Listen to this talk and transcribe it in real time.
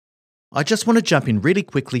I just want to jump in really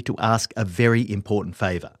quickly to ask a very important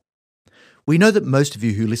favour. We know that most of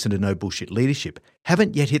you who listen to No Bullshit Leadership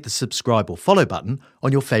haven't yet hit the subscribe or follow button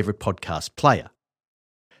on your favourite podcast player.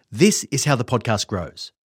 This is how the podcast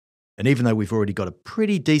grows. And even though we've already got a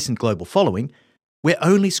pretty decent global following, we're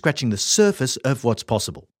only scratching the surface of what's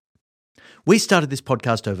possible. We started this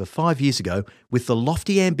podcast over 5 years ago with the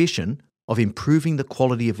lofty ambition of improving the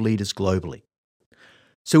quality of leaders globally.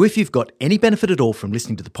 So if you've got any benefit at all from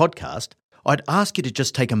listening to the podcast, I'd ask you to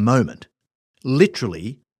just take a moment,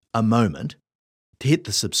 literally a moment, to hit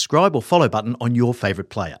the subscribe or follow button on your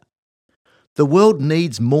favourite player. The world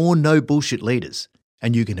needs more no bullshit leaders,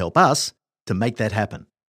 and you can help us to make that happen.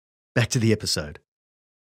 Back to the episode.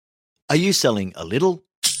 Are you selling a little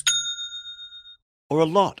or a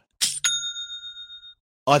lot?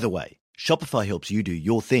 Either way, Shopify helps you do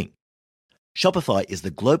your thing. Shopify is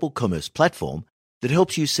the global commerce platform that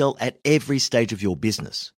helps you sell at every stage of your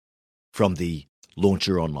business. From the launch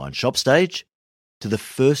your online shop stage, to the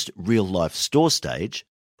first real-life store stage,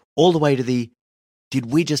 all the way to the did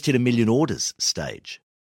we just hit 1 million orders stage.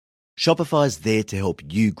 Shopify's there to help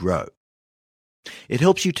you grow. It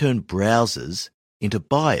helps you turn browsers into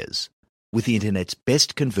buyers with the internet's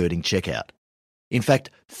best converting checkout. In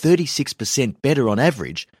fact, 36% better on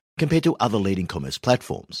average compared to other leading commerce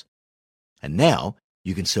platforms. And now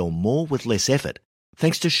you can sell more with less effort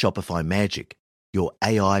thanks to Shopify Magic, your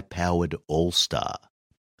AI-powered all-star.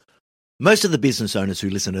 Most of the business owners who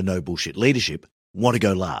listen to No Bullshit Leadership want to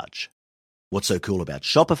go large. What's so cool about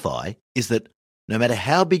Shopify is that no matter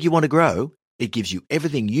how big you want to grow, it gives you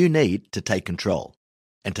everything you need to take control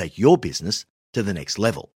and take your business to the next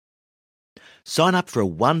level. Sign up for a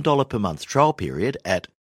 $1 per month trial period at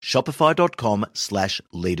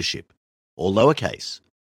shopify.com/leadership, all lowercase.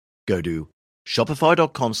 Go to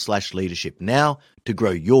shopify.com/leadership now to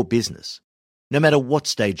grow your business, no matter what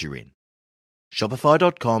stage you're in.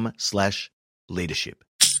 Shopify.com/leadership.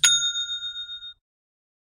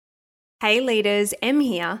 Hey leaders, Em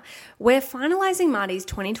here. We're finalising Marty's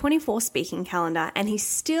 2024 speaking calendar and he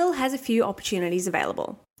still has a few opportunities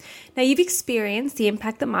available. Now you've experienced the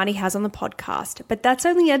impact that Marty has on the podcast, but that's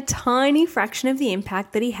only a tiny fraction of the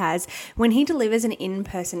impact that he has when he delivers an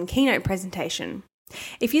in-person keynote presentation.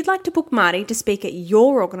 If you'd like to book Marty to speak at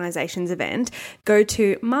your organisation's event, go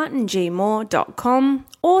to martingmoore.com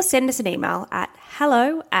or send us an email at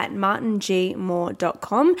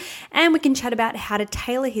hello@martingmoore.com and we can chat about how to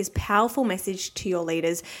tailor his powerful message to your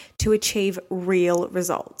leaders to achieve real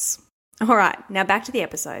results. All right, now back to the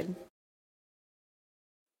episode.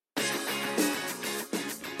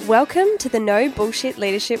 Welcome to the No Bullshit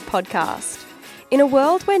Leadership Podcast. In a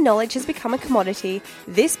world where knowledge has become a commodity,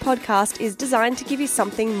 this podcast is designed to give you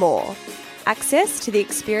something more. Access to the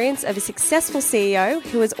experience of a successful CEO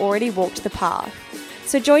who has already walked the path.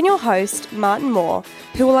 So join your host, Martin Moore,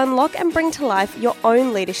 who will unlock and bring to life your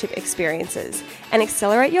own leadership experiences and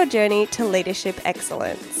accelerate your journey to leadership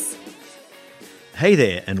excellence. Hey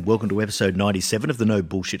there, and welcome to episode 97 of the No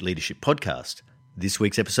Bullshit Leadership Podcast. This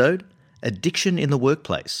week's episode, Addiction in the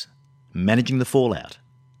Workplace, Managing the Fallout.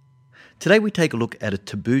 Today we take a look at a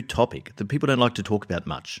taboo topic that people don't like to talk about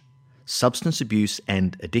much: substance abuse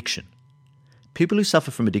and addiction. People who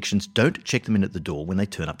suffer from addictions don't check them in at the door when they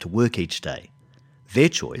turn up to work each day. Their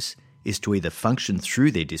choice is to either function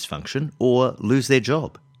through their dysfunction or lose their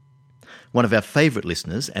job. One of our favourite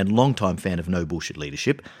listeners and longtime fan of No Bullshit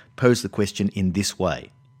Leadership posed the question in this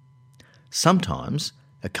way. Sometimes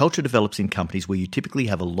a culture develops in companies where you typically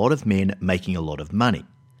have a lot of men making a lot of money.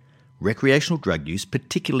 Recreational drug use,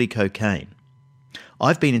 particularly cocaine.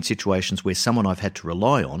 I've been in situations where someone I've had to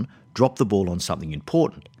rely on dropped the ball on something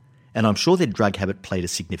important, and I'm sure their drug habit played a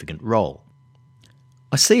significant role.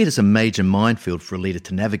 I see it as a major minefield for a leader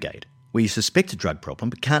to navigate, where you suspect a drug problem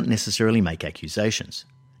but can't necessarily make accusations,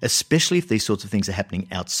 especially if these sorts of things are happening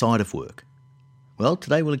outside of work. Well,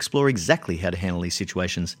 today we'll explore exactly how to handle these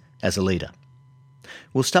situations as a leader.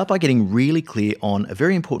 We'll start by getting really clear on a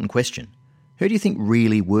very important question. Who do you think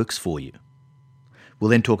really works for you?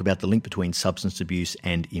 We'll then talk about the link between substance abuse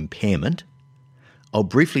and impairment. I'll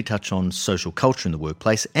briefly touch on social culture in the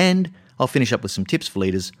workplace, and I'll finish up with some tips for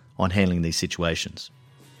leaders on handling these situations.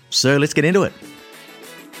 So let's get into it.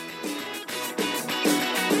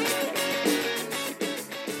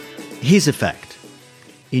 Here's a fact.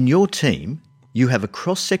 In your team, you have a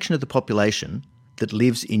cross-section of the population that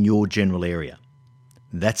lives in your general area.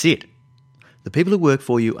 That's it. The people who work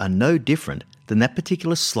for you are no different than that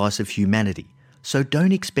particular slice of humanity, so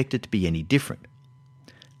don't expect it to be any different.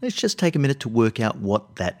 Let's just take a minute to work out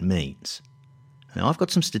what that means. Now, I've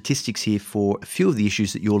got some statistics here for a few of the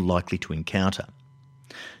issues that you're likely to encounter.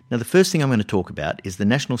 Now, the first thing I'm going to talk about is the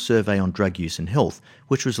National Survey on Drug Use and Health,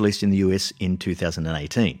 which was released in the US in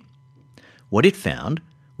 2018. What it found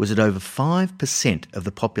was that over 5% of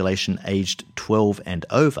the population aged 12 and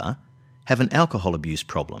over have an alcohol abuse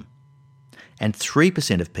problem, and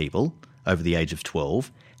 3% of people over the age of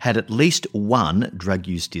 12 had at least one drug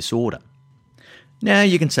use disorder. Now,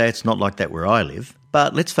 you can say it's not like that where I live,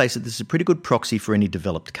 but let's face it, this is a pretty good proxy for any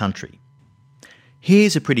developed country.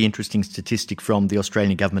 Here's a pretty interesting statistic from the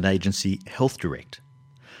Australian government agency Health Direct.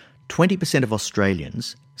 20% of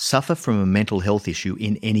Australians suffer from a mental health issue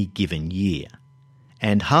in any given year,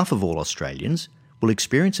 and half of all Australians will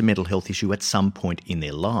experience a mental health issue at some point in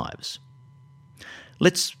their lives.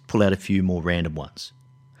 Let's pull out a few more random ones.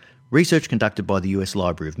 Research conducted by the US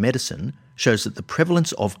Library of Medicine shows that the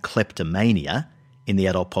prevalence of kleptomania in the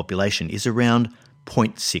adult population is around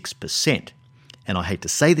 0.6%. And I hate to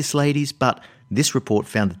say this, ladies, but this report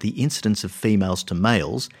found that the incidence of females to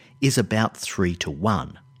males is about 3 to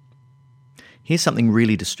 1. Here's something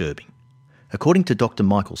really disturbing. According to Dr.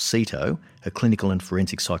 Michael Cito, a clinical and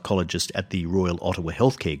forensic psychologist at the Royal Ottawa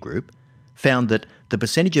Healthcare Group, found that the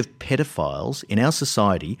percentage of pedophiles in our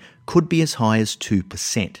society could be as high as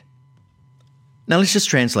 2%. Now let's just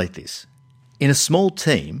translate this. In a small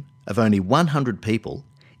team of only 100 people,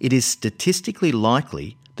 it is statistically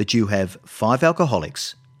likely that you have 5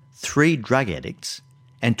 alcoholics, 3 drug addicts,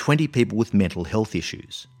 and 20 people with mental health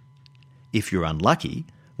issues. If you're unlucky,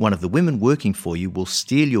 one of the women working for you will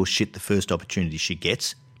steal your shit the first opportunity she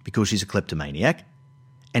gets because she's a kleptomaniac,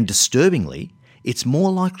 and disturbingly, it's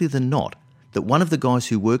more likely than not that one of the guys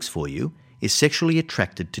who works for you is sexually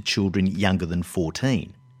attracted to children younger than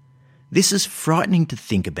 14. This is frightening to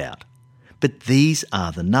think about, but these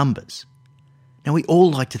are the numbers. Now, we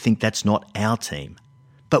all like to think that's not our team,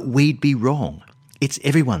 but we'd be wrong. It's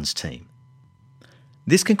everyone's team.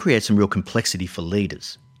 This can create some real complexity for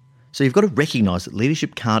leaders. So you've got to recognise that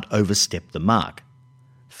leadership can't overstep the mark.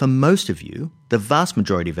 For most of you, the vast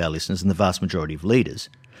majority of our listeners and the vast majority of leaders,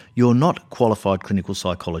 you're not qualified clinical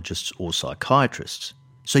psychologists or psychiatrists,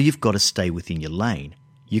 so you've got to stay within your lane.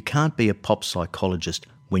 You can't be a pop psychologist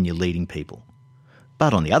when you're leading people.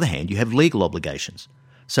 But on the other hand, you have legal obligations.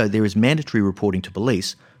 So there is mandatory reporting to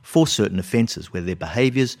police for certain offences, whether they're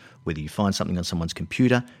behaviours, whether you find something on someone's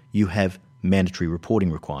computer, you have mandatory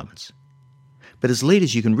reporting requirements. But as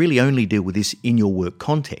leaders, you can really only deal with this in your work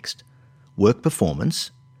context: work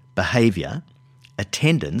performance, behaviour,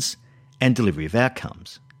 attendance, and delivery of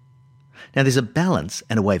outcomes. Now, there's a balance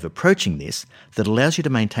and a way of approaching this that allows you to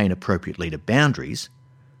maintain appropriate leader boundaries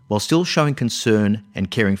while still showing concern and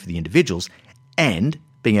caring for the individuals and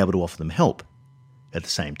being able to offer them help. At the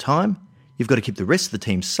same time, you've got to keep the rest of the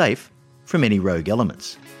team safe from any rogue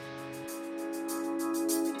elements.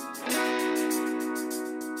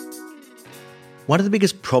 One of the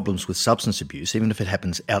biggest problems with substance abuse, even if it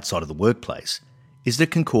happens outside of the workplace, is that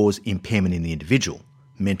it can cause impairment in the individual,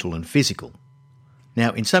 mental and physical.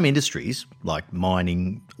 Now, in some industries, like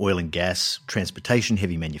mining, oil and gas, transportation,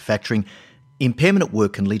 heavy manufacturing, impairment at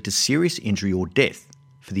work can lead to serious injury or death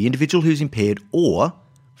for the individual who's impaired or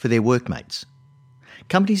for their workmates.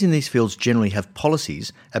 Companies in these fields generally have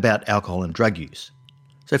policies about alcohol and drug use.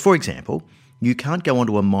 So, for example, you can't go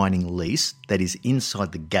onto a mining lease that is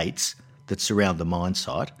inside the gates that surround the mine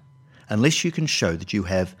site unless you can show that you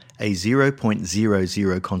have a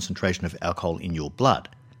 0.00 concentration of alcohol in your blood.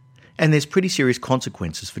 And there's pretty serious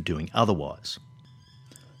consequences for doing otherwise.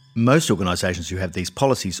 Most organisations who have these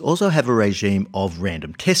policies also have a regime of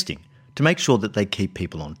random testing to make sure that they keep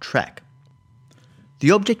people on track.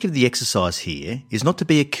 The object of the exercise here is not to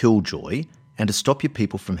be a killjoy and to stop your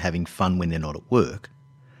people from having fun when they're not at work.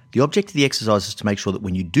 The object of the exercise is to make sure that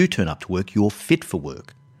when you do turn up to work, you're fit for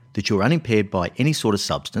work, that you're unimpaired by any sort of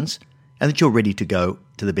substance, and that you're ready to go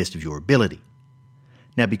to the best of your ability.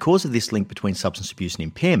 Now, because of this link between substance abuse and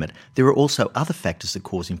impairment, there are also other factors that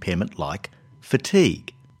cause impairment, like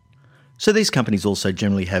fatigue. So these companies also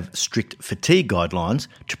generally have strict fatigue guidelines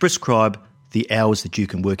to prescribe the hours that you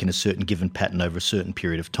can work in a certain given pattern over a certain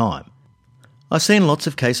period of time. I've seen lots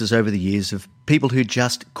of cases over the years of people who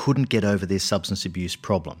just couldn't get over their substance abuse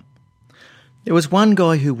problem. There was one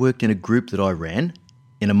guy who worked in a group that I ran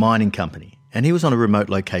in a mining company, and he was on a remote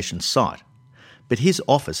location site. But his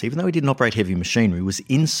office, even though he didn't operate heavy machinery, was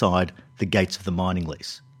inside the gates of the mining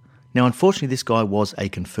lease. Now, unfortunately, this guy was a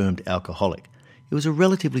confirmed alcoholic. It was a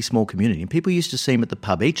relatively small community, and people used to see him at the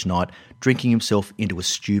pub each night drinking himself into a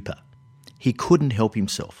stupor. He couldn't help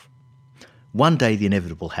himself. One day, the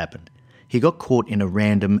inevitable happened. He got caught in a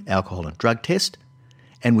random alcohol and drug test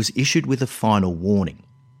and was issued with a final warning.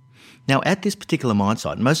 Now, at this particular mine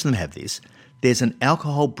site, most of them have this, there's an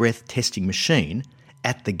alcohol breath testing machine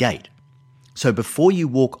at the gate. So before you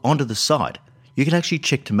walk onto the site, you can actually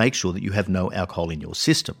check to make sure that you have no alcohol in your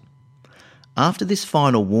system. After this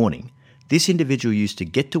final warning, this individual used to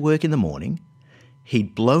get to work in the morning,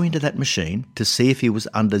 he'd blow into that machine to see if he was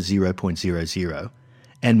under 0.00,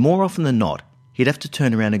 and more often than not, he'd have to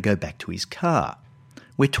turn around and go back to his car.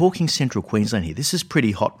 We're talking central Queensland here. This is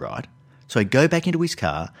pretty hot, right? So he'd go back into his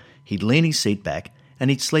car, he'd lean his seat back, and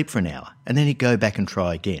he'd sleep for an hour, and then he'd go back and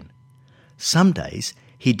try again. Some days,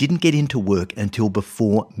 he didn't get into work until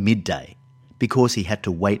before midday because he had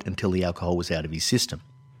to wait until the alcohol was out of his system.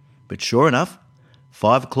 But sure enough,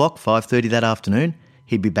 5 o'clock, 5:30 that afternoon,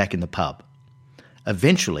 he'd be back in the pub.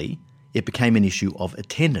 Eventually, it became an issue of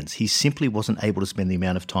attendance. He simply wasn't able to spend the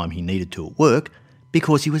amount of time he needed to at work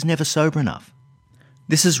because he was never sober enough.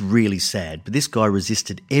 This is really sad, but this guy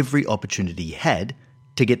resisted every opportunity he had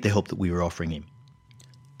to get the help that we were offering him.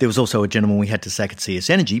 There was also a gentleman we had to sack at CS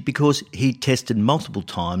Energy because he tested multiple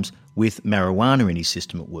times with marijuana in his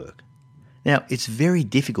system at work. Now, it's very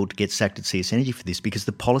difficult to get sacked at CS Energy for this because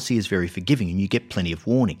the policy is very forgiving and you get plenty of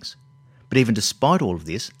warnings. But even despite all of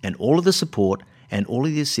this and all of the support and all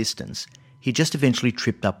of the assistance, he just eventually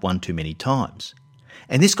tripped up one too many times.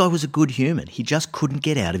 And this guy was a good human. He just couldn't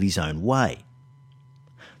get out of his own way.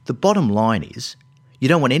 The bottom line is, you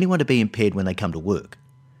don't want anyone to be impaired when they come to work,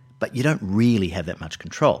 but you don't really have that much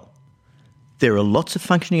control. There are lots of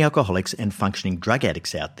functioning alcoholics and functioning drug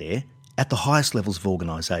addicts out there at the highest levels of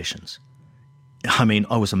organisations. I mean,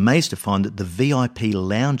 I was amazed to find that the VIP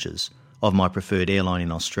lounges of my preferred airline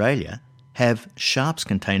in Australia have sharps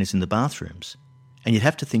containers in the bathrooms, and you'd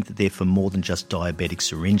have to think that they're for more than just diabetic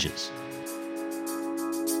syringes.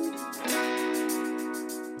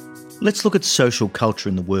 Let's look at social culture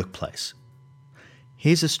in the workplace.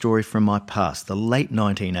 Here's a story from my past, the late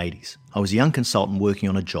 1980s. I was a young consultant working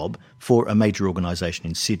on a job for a major organisation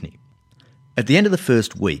in Sydney. At the end of the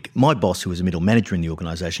first week, my boss, who was a middle manager in the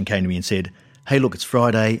organisation, came to me and said, "Hey, look, it's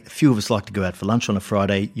Friday. A few of us like to go out for lunch on a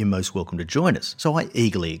Friday. You're most welcome to join us." So I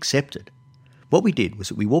eagerly accepted. What we did was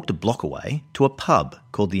that we walked a block away to a pub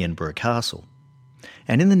called the Edinburgh Castle.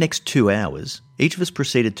 And in the next 2 hours, each of us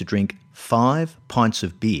proceeded to drink 5 pints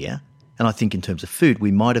of beer, and I think in terms of food,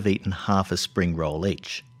 we might have eaten half a spring roll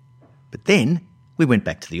each. But then we went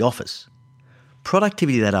back to the office.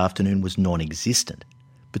 Productivity that afternoon was non-existent.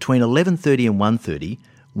 Between 11:30 and 1:30,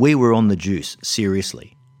 we were on the juice,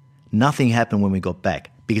 seriously. Nothing happened when we got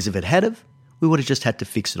back, because if it had have, we would have just had to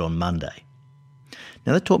fix it on Monday.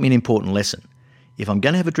 Now that taught me an important lesson. If I'm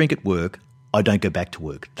going to have a drink at work, I don't go back to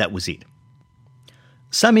work. That was it.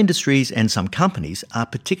 Some industries and some companies are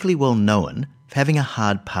particularly well known for having a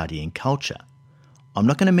hard partying culture. I'm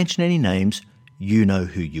not going to mention any names, you know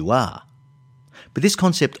who you are. But this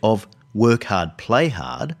concept of work hard, play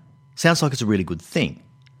hard sounds like it's a really good thing.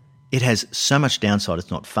 It has so much downside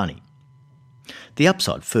it's not funny. The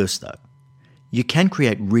upside first though. You can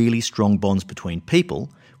create really strong bonds between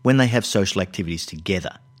people when they have social activities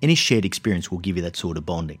together. Any shared experience will give you that sort of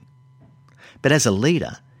bonding. But as a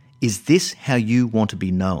leader, is this how you want to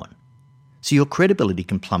be known? So your credibility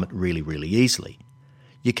can plummet really, really easily.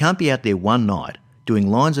 You can't be out there one night doing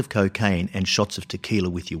lines of cocaine and shots of tequila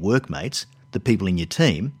with your workmates, the people in your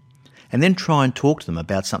team, and then try and talk to them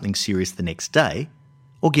about something serious the next day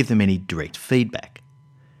or give them any direct feedback.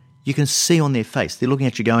 You can see on their face, they're looking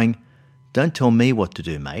at you going, "Don't tell me what to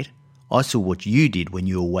do, mate. I saw what you did when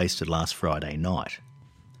you were wasted last Friday night."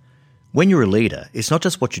 When you're a leader, it's not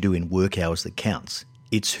just what you do in work hours that counts.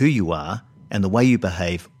 It's who you are and the way you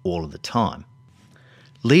behave all of the time.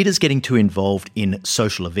 Leaders getting too involved in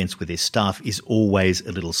social events with their staff is always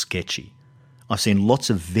a little sketchy. I've seen lots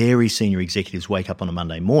of very senior executives wake up on a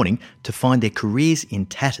Monday morning to find their careers in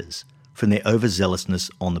tatters from their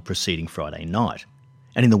overzealousness on the preceding Friday night.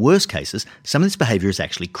 And in the worst cases, some of this behaviour is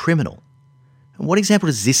actually criminal. And what example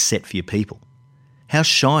does this set for your people? How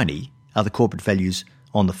shiny are the corporate values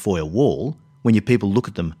on the foyer wall when your people look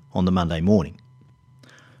at them on the Monday morning?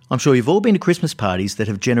 I'm sure you've all been to Christmas parties that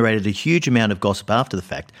have generated a huge amount of gossip after the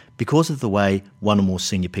fact because of the way one or more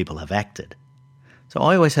senior people have acted. So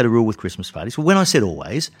I always had a rule with Christmas parties. Well, when I said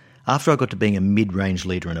always, after I got to being a mid-range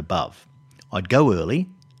leader and above, I'd go early,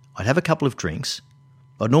 I'd have a couple of drinks,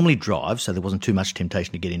 I'd normally drive so there wasn't too much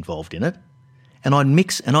temptation to get involved in it, and I'd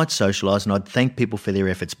mix and I'd socialise and I'd thank people for their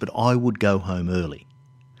efforts, but I would go home early.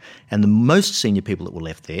 And the most senior people that were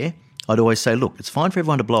left there, I'd always say, look, it's fine for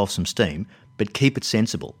everyone to blow off some steam, but keep it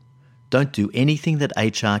sensible. Don't do anything that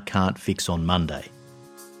HR can't fix on Monday.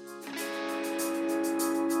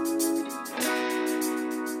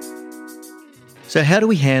 So how do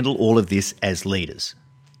we handle all of this as leaders?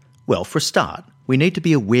 Well, for a start, we need to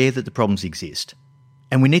be aware that the problems exist.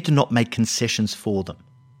 And we need to not make concessions for them.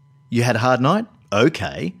 You had a hard night?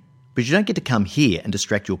 Okay. But you don't get to come here and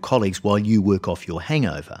distract your colleagues while you work off your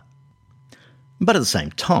hangover. But at the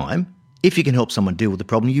same time, if you can help someone deal with the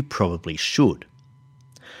problem, you probably should.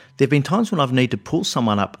 There have been times when I've needed to pull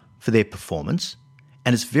someone up for their performance,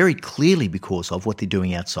 and it's very clearly because of what they're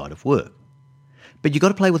doing outside of work. But you've got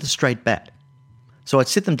to play with a straight bat. So I'd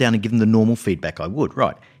sit them down and give them the normal feedback I would.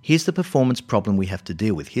 Right, here's the performance problem we have to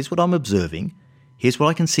deal with. Here's what I'm observing. Here's what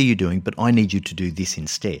I can see you doing, but I need you to do this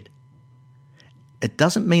instead. It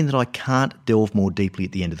doesn't mean that I can't delve more deeply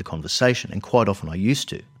at the end of the conversation, and quite often I used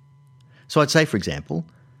to. So I'd say, for example,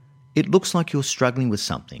 it looks like you're struggling with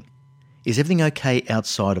something. Is everything okay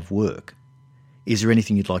outside of work? Is there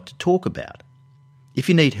anything you'd like to talk about? If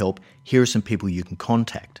you need help, here are some people you can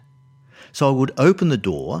contact. So I would open the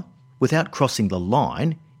door without crossing the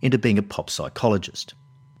line into being a pop psychologist.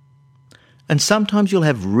 And sometimes you'll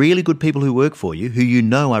have really good people who work for you, who you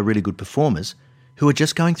know are really good performers, who are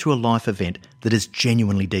just going through a life event that is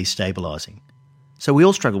genuinely destabilising. So we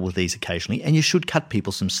all struggle with these occasionally, and you should cut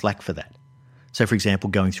people some slack for that. So, for example,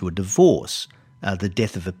 going through a divorce, the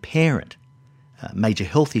death of a parent, major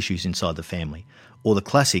health issues inside the family, or the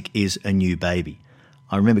classic is a new baby.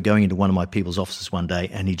 I remember going into one of my people's offices one day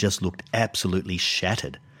and he just looked absolutely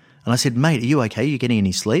shattered. And I said, "Mate, are you okay? Are you getting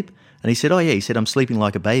any sleep?" And he said, "Oh yeah." He said, "I'm sleeping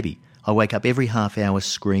like a baby. I wake up every half hour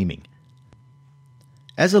screaming."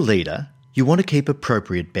 As a leader, you want to keep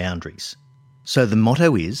appropriate boundaries. So the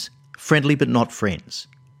motto is, friendly but not friends.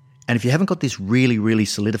 And if you haven't got this really, really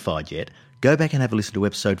solidified yet, go back and have a listen to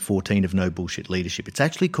episode 14 of No Bullshit Leadership. It's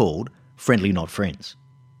actually called Friendly Not Friends.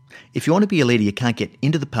 If you want to be a leader, you can't get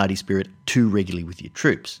into the party spirit too regularly with your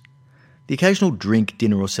troops. The occasional drink,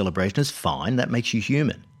 dinner or celebration is fine, that makes you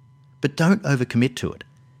human. But don't overcommit to it.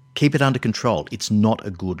 Keep it under control. It's not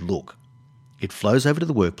a good look. It flows over to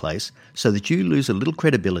the workplace so that you lose a little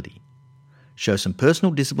credibility. Show some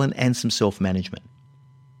personal discipline and some self-management.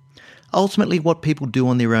 Ultimately, what people do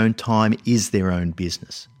on their own time is their own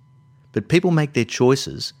business. But people make their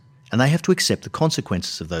choices and they have to accept the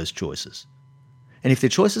consequences of those choices. And if their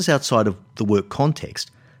choices outside of the work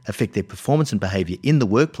context affect their performance and behaviour in the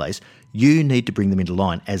workplace, you need to bring them into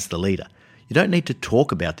line as the leader. You don't need to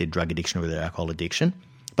talk about their drug addiction or their alcohol addiction,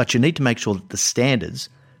 but you need to make sure that the standards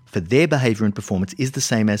for their behaviour and performance is the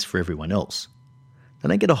same as for everyone else. They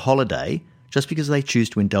don't get a holiday just because they choose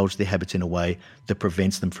to indulge their habits in a way that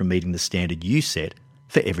prevents them from meeting the standard you set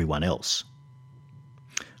for everyone else.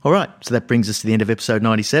 All right, so that brings us to the end of episode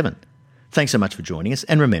 97. Thanks so much for joining us,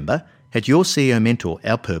 and remember, at Your CEO Mentor,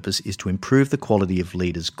 our purpose is to improve the quality of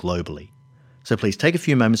leaders globally. So please take a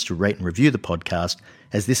few moments to rate and review the podcast,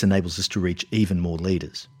 as this enables us to reach even more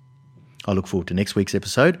leaders. I look forward to next week's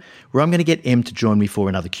episode, where I'm going to get Em to join me for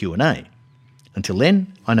another Q&A. Until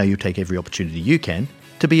then, I know you'll take every opportunity you can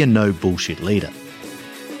to be a no bullshit leader.